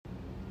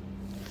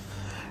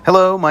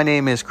Hello, my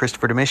name is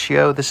Christopher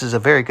Damitio. This is a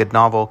very good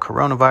novel,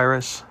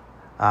 Coronavirus,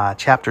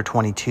 Chapter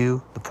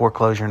 22, The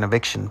Foreclosure and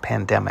Eviction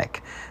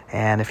Pandemic.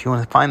 And if you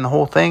want to find the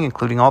whole thing,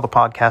 including all the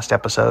podcast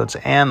episodes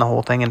and the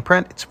whole thing in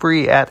print, it's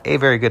free at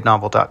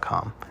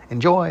averygoodnovel.com.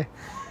 Enjoy!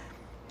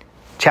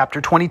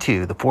 Chapter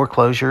 22, The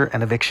Foreclosure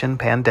and Eviction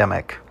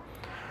Pandemic.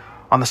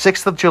 On the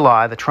 6th of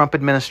July, the Trump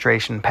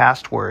administration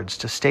passed words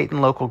to state and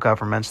local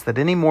governments that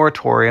any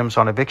moratoriums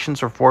on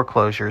evictions or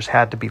foreclosures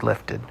had to be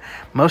lifted.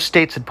 Most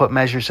states had put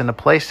measures into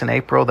place in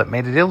April that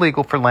made it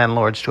illegal for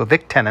landlords to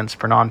evict tenants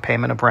for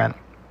non-payment of rent,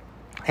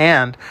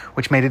 and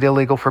which made it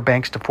illegal for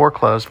banks to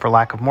foreclose for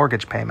lack of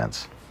mortgage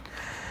payments.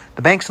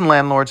 The banks and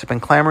landlords have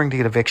been clamoring to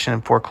get eviction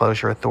and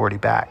foreclosure authority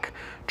back.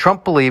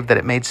 Trump believed that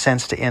it made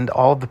sense to end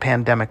all of the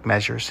pandemic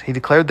measures. He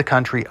declared the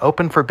country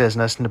open for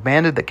business and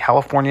demanded that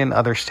California and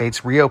other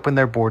states reopen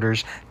their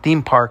borders,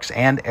 theme parks,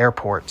 and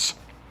airports.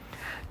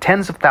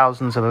 Tens of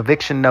thousands of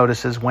eviction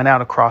notices went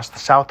out across the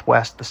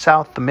Southwest, the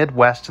South, the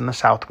Midwest, and the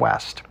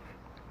Southwest,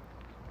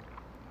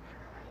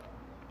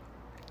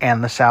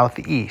 and the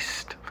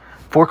Southeast.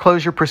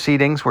 Foreclosure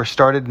proceedings were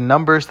started in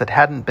numbers that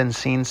hadn't been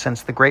seen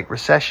since the Great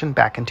Recession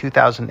back in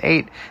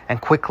 2008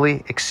 and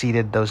quickly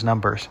exceeded those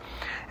numbers.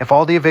 If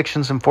all the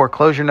evictions and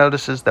foreclosure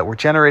notices that were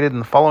generated in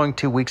the following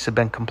 2 weeks had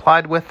been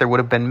complied with, there would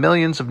have been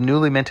millions of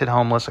newly minted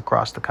homeless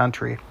across the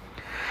country.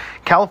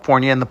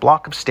 California and the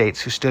bloc of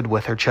states who stood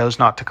with her chose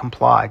not to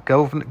comply.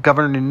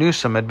 Governor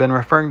Newsom had been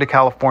referring to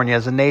California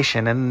as a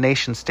nation and a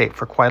nation state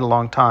for quite a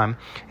long time.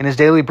 In his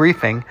daily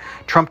briefing,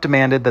 Trump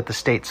demanded that the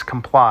states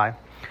comply.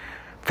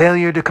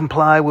 "Failure to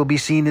comply will be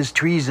seen as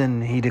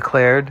treason," he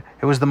declared.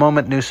 It was the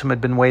moment Newsom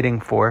had been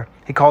waiting for.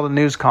 He called a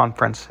news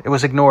conference. It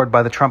was ignored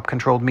by the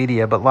Trump-controlled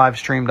media, but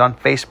live-streamed on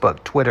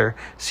Facebook, Twitter,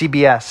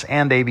 CBS,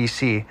 and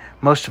ABC.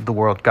 Most of the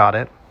world got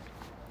it.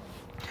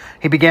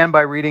 He began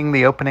by reading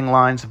the opening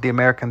lines of the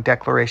American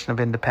Declaration of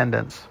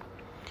Independence.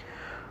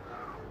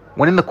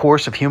 When in the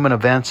course of human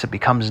events it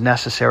becomes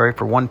necessary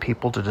for one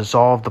people to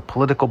dissolve the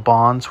political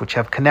bonds which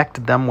have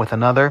connected them with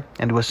another,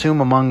 and to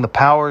assume among the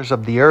powers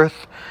of the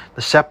earth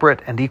the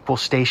separate and equal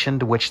station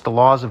to which the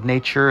laws of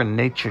nature and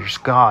nature's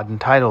God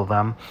entitle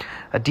them,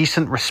 a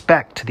decent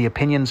respect to the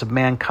opinions of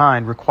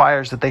mankind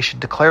requires that they should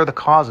declare the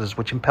causes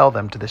which impel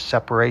them to this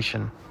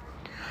separation.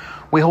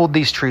 We hold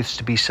these truths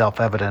to be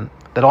self-evident,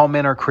 that all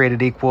men are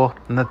created equal,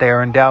 and that they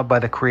are endowed by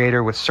the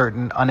Creator with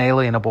certain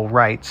unalienable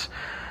rights,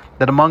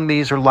 that among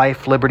these are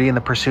life, liberty, and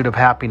the pursuit of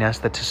happiness,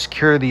 that to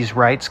secure these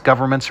rights,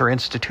 governments are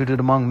instituted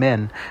among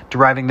men,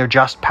 deriving their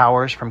just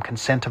powers from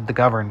consent of the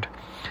governed,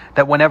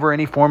 that whenever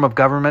any form of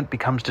government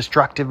becomes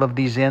destructive of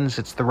these ends,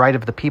 it's the right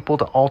of the people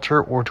to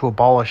alter or to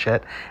abolish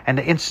it, and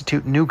to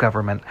institute new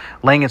government,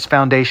 laying its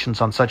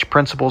foundations on such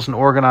principles and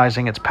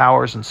organizing its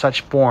powers in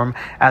such form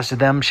as to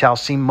them shall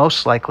seem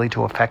most likely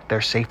to affect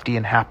their safety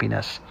and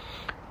happiness.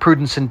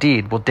 Prudence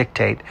indeed will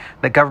dictate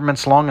that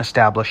governments long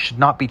established should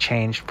not be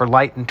changed for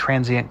light and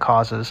transient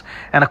causes,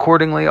 and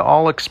accordingly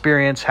all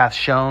experience hath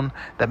shown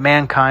that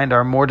mankind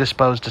are more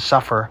disposed to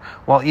suffer,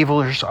 while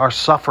evils are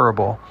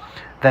sufferable,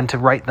 than to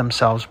right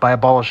themselves by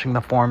abolishing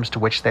the forms to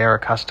which they are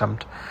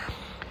accustomed.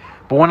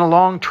 But when a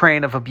long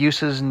train of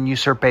abuses and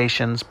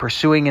usurpations,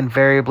 pursuing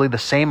invariably the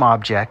same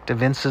object,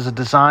 evinces a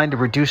design to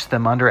reduce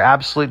them under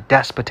absolute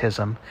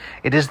despotism,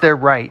 it is their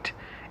right,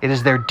 it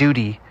is their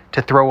duty,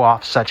 to throw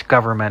off such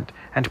government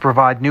and to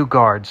provide new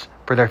guards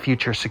for their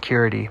future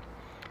security.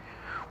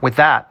 With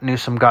that,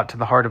 Newsom got to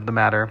the heart of the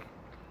matter.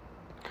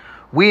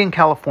 We in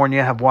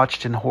California have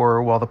watched in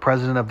horror while the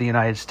President of the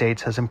United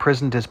States has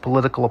imprisoned his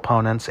political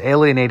opponents,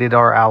 alienated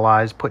our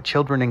allies, put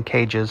children in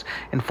cages,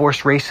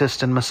 enforced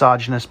racist and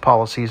misogynist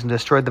policies, and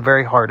destroyed the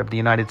very heart of the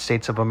United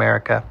States of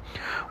America.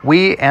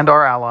 We and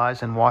our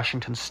allies in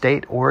Washington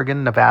State,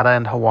 Oregon, Nevada,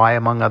 and Hawaii,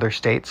 among other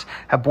states,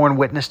 have borne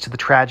witness to the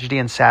tragedy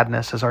and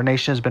sadness as our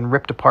nation has been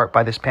ripped apart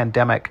by this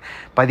pandemic,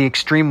 by the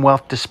extreme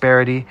wealth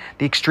disparity,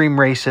 the extreme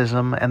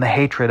racism, and the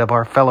hatred of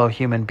our fellow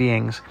human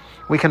beings.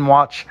 We can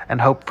watch and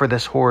hope for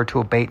this horror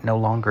to abate no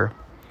longer.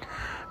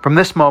 From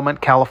this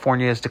moment,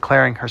 California is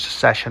declaring her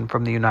secession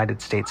from the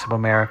United States of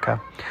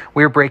America.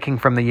 We are breaking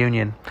from the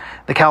Union.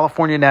 The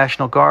California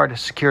National Guard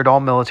has secured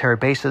all military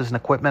bases and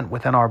equipment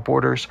within our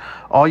borders.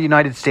 All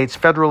United States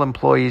federal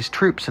employees,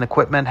 troops, and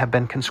equipment have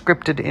been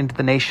conscripted into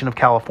the nation of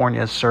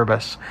California's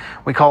service.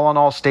 We call on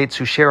all states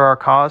who share our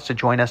cause to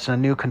join us in a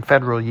new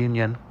confederal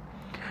union.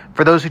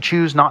 For those who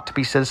choose not to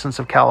be citizens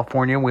of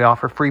California, we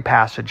offer free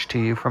passage to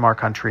you from our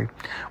country.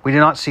 We do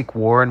not seek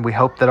war, and we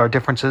hope that our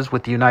differences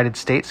with the United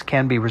States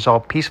can be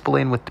resolved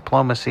peacefully and with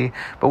diplomacy,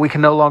 but we can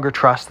no longer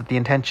trust that the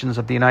intentions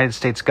of the United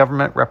States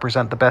government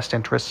represent the best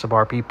interests of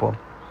our people.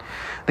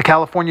 The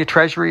California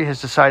Treasury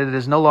has decided it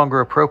is no longer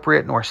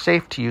appropriate nor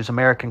safe to use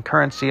American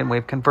currency, and we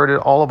have converted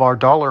all of our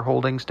dollar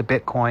holdings to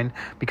Bitcoin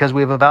because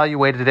we have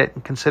evaluated it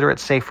and consider it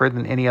safer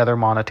than any other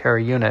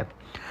monetary unit.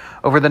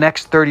 Over the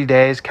next 30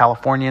 days,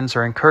 Californians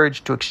are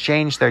encouraged to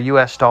exchange their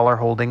U.S. dollar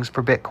holdings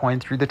for Bitcoin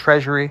through the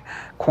Treasury,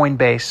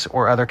 Coinbase,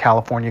 or other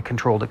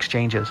California-controlled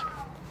exchanges.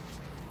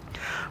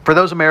 For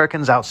those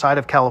Americans outside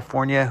of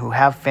California who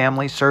have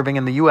families serving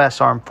in the U.S.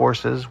 Armed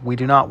Forces, we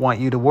do not want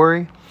you to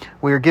worry.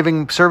 We are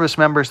giving service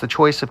members the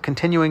choice of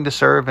continuing to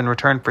serve in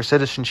return for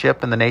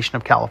citizenship in the nation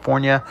of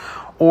California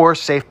or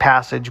safe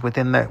passage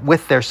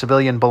with their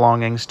civilian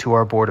belongings to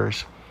our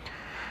borders.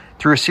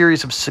 Through a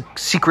series of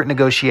secret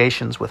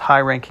negotiations with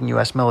high-ranking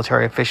U.S.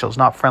 military officials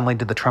not friendly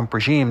to the Trump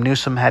regime,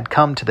 Newsom had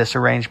come to this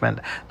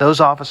arrangement.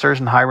 Those officers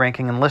and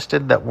high-ranking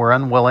enlisted that were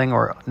unwilling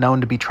or known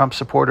to be Trump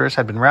supporters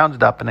had been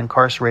rounded up and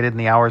incarcerated in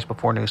the hours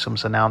before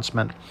Newsom's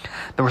announcement.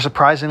 There were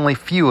surprisingly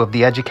few of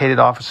the educated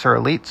officer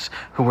elites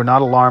who were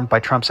not alarmed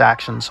by Trump's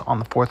actions on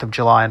the 4th of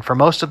July, and for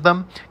most of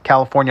them,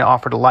 California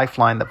offered a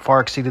lifeline that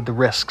far exceeded the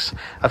risks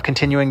of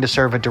continuing to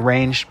serve a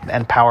deranged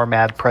and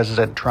power-mad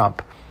President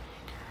Trump.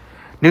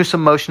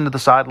 Newsom motioned to the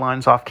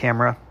sidelines off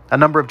camera. A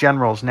number of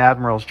generals and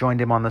admirals joined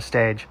him on the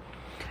stage.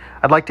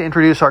 I'd like to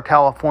introduce our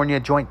California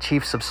Joint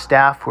Chiefs of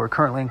Staff who are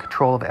currently in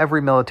control of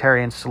every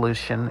military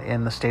installation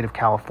in the state of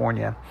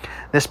California.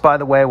 This, by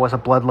the way, was a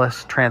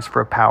bloodless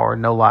transfer of power.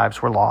 No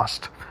lives were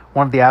lost.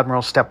 One of the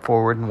admirals stepped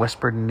forward and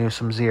whispered in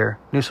Newsom's ear.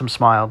 Newsom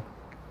smiled.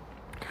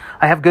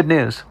 I have good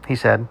news, he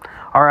said.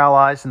 Our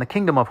allies in the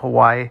Kingdom of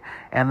Hawaii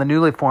and the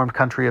newly formed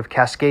country of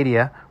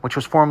Cascadia, which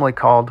was formerly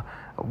called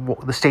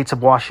the states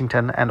of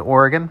Washington and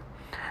Oregon,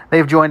 they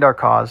have joined our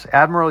cause.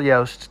 Admiral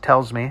Yost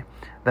tells me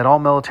that all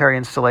military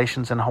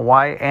installations in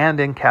Hawaii and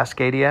in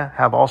Cascadia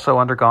have also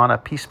undergone a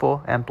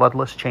peaceful and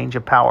bloodless change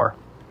of power.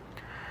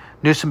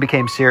 Newsom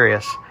became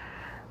serious.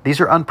 These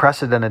are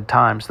unprecedented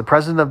times. The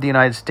President of the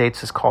United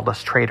States has called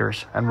us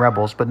traitors and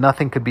rebels, but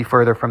nothing could be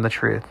further from the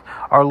truth.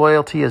 Our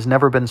loyalty has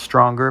never been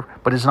stronger,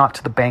 but is not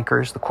to the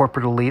bankers, the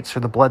corporate elites, or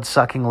the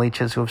blood-sucking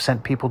leeches who have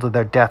sent people to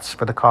their deaths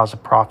for the cause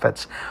of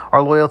profits.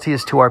 Our loyalty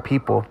is to our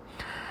people.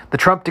 The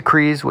Trump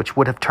decrees, which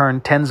would have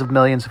turned tens of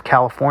millions of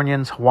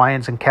Californians,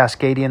 Hawaiians, and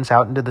Cascadians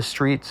out into the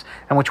streets,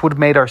 and which would have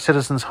made our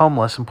citizens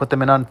homeless and put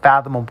them in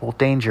unfathomable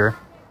danger,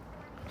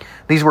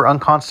 these were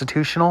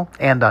unconstitutional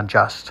and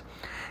unjust.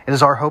 It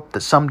is our hope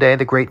that someday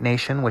the great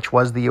nation, which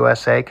was the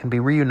USA, can be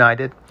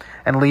reunited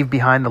and leave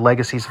behind the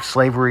legacies of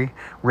slavery,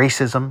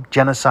 racism,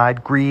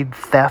 genocide, greed,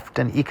 theft,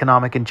 and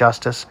economic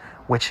injustice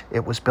which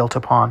it was built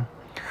upon.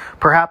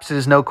 Perhaps it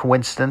is no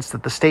coincidence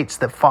that the states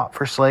that fought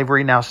for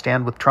slavery now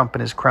stand with Trump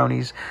and his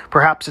cronies.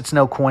 Perhaps it's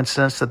no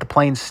coincidence that the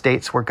Plains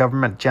states where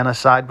government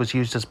genocide was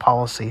used as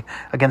policy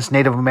against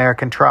Native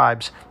American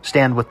tribes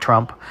stand with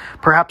Trump.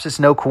 Perhaps it's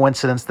no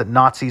coincidence that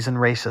Nazis and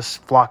racists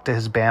flock to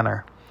his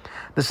banner.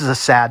 This is a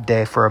sad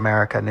day for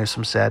America,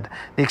 Newsom said.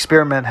 The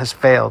experiment has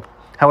failed.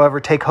 However,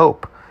 take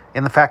hope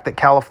in the fact that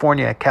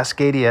California,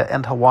 Cascadia,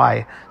 and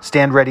Hawaii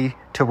stand ready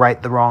to right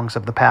the wrongs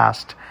of the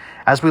past.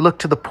 As we look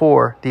to the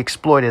poor, the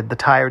exploited, the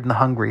tired, and the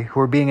hungry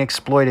who are being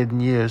exploited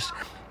and used,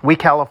 we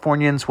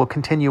Californians will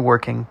continue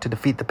working to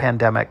defeat the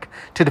pandemic,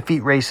 to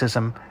defeat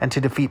racism, and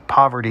to defeat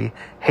poverty,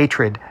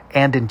 hatred,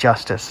 and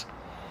injustice.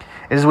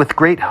 It is with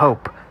great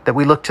hope that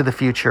we look to the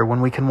future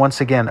when we can once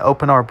again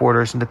open our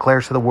borders and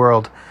declare to the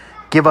world,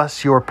 give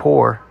us your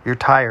poor, you're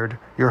tired,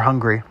 you're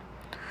hungry.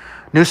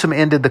 Newsom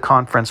ended the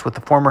conference with the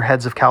former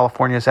heads of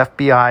California's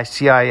FBI,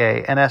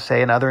 CIA,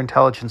 NSA, and other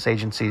intelligence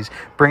agencies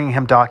bringing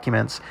him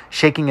documents,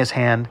 shaking his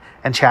hand,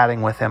 and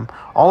chatting with him.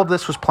 All of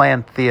this was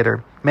planned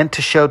theater, meant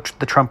to show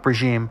the Trump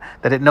regime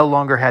that it no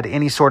longer had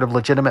any sort of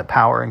legitimate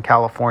power in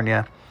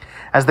California.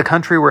 As the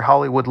country where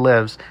Hollywood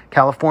lives,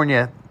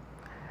 California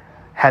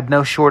had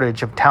no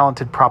shortage of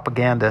talented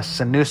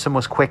propagandists, and Newsom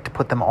was quick to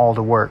put them all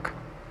to work.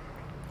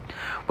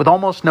 With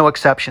almost no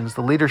exceptions,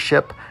 the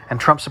leadership and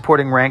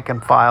Trump-supporting rank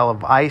and file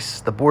of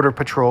ICE, the Border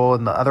Patrol,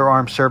 and the other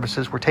armed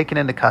services were taken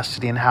into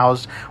custody and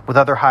housed with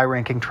other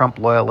high-ranking Trump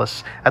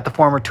loyalists at the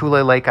former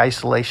Tule Lake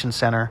Isolation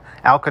Center,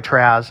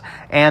 Alcatraz,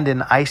 and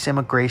in ICE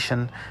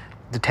immigration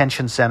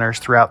detention centers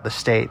throughout the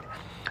state.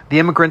 The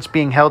immigrants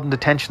being held in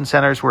detention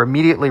centers were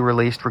immediately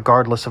released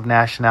regardless of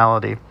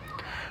nationality.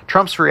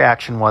 Trump's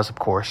reaction was, of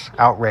course,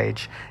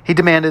 outrage. He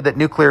demanded that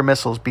nuclear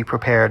missiles be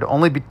prepared,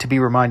 only to be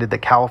reminded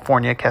that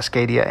California,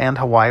 Cascadia, and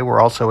Hawaii were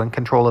also in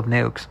control of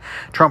nukes.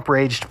 Trump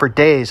raged for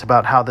days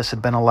about how this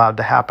had been allowed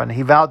to happen.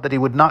 He vowed that he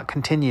would not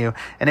continue,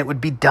 and it would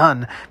be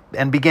done,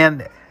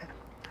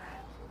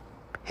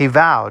 He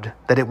vowed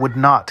that it would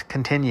not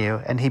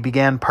continue, and he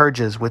began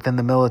purges within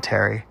the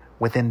military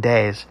within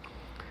days.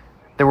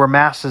 There were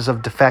masses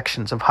of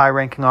defections of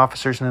high-ranking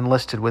officers and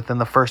enlisted within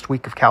the first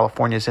week of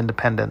California's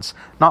independence.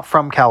 Not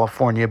from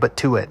California, but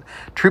to it.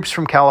 Troops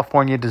from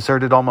California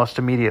deserted almost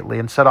immediately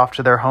and set off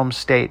to their home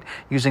state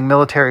using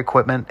military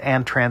equipment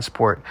and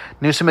transport.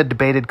 Newsom had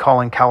debated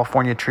calling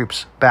California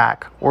troops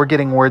back or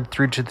getting word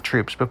through to the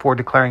troops before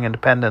declaring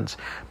independence,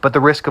 but the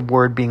risk of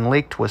word being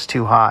leaked was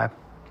too high.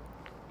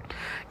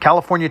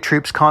 California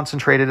troops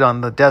concentrated on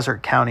the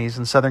desert counties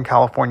in Southern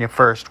California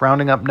first,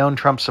 rounding up known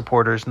Trump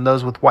supporters and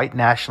those with white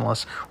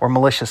nationalists or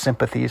militia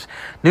sympathies.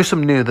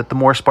 Newsom knew that the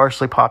more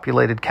sparsely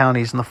populated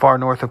counties in the far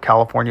north of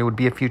California would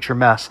be a future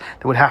mess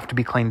that would have to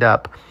be cleaned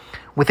up.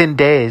 Within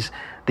days,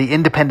 The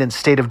independent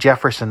state of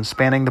Jefferson,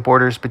 spanning the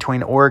borders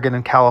between Oregon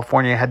and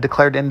California, had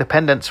declared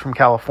independence from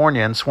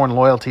California and sworn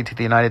loyalty to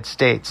the United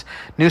States.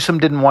 Newsom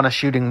didn't want a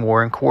shooting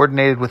war and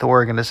coordinated with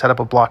Oregon to set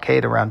up a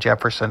blockade around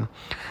Jefferson.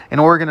 In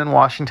Oregon and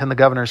Washington, the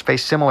governors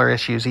faced similar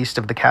issues east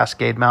of the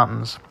Cascade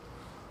Mountains.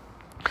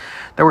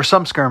 There were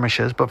some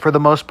skirmishes, but for the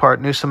most part,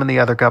 Newsom and the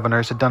other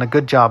governors had done a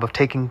good job of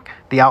taking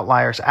the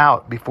outliers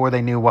out before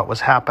they knew what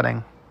was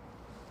happening.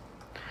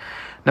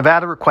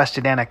 Nevada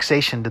requested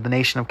annexation to the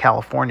nation of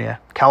California.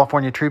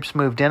 California troops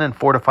moved in and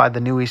fortified the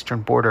new eastern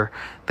border.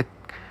 The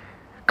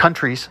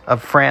countries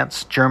of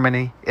France,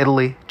 Germany,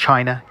 Italy,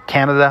 China,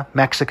 Canada,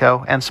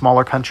 Mexico, and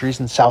smaller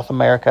countries in South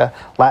America,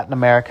 Latin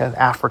America,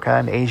 Africa,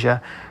 and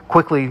Asia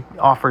quickly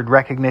offered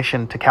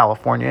recognition to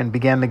California and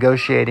began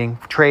negotiating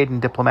trade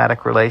and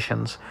diplomatic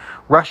relations.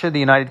 Russia, the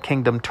United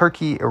Kingdom,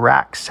 Turkey,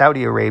 Iraq,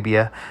 Saudi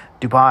Arabia,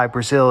 Dubai,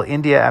 Brazil,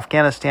 India,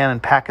 Afghanistan,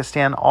 and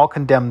Pakistan all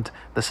condemned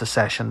the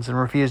secessions and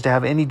refused to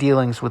have any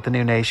dealings with the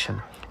new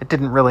nation. It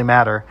didn't really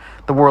matter.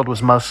 The world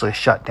was mostly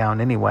shut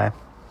down anyway.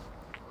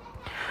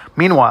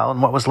 Meanwhile,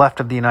 in what was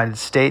left of the United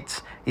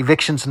States,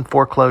 evictions and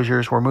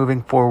foreclosures were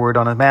moving forward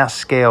on a mass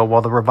scale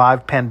while the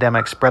revived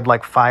pandemic spread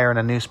like fire in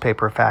a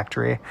newspaper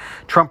factory.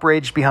 Trump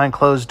raged behind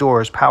closed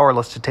doors,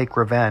 powerless to take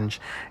revenge.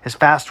 His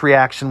fast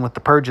reaction with the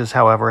purges,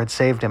 however, had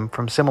saved him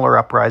from similar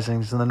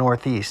uprisings in the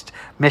Northeast,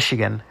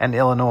 Michigan, and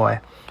Illinois.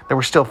 There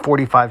were still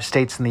 45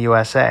 states in the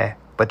USA,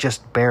 but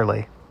just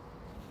barely.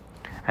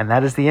 And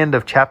that is the end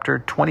of chapter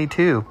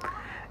 22.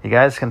 You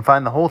guys can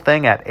find the whole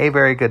thing at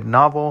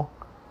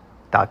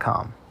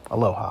averygoodnovel.com.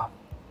 Aloha.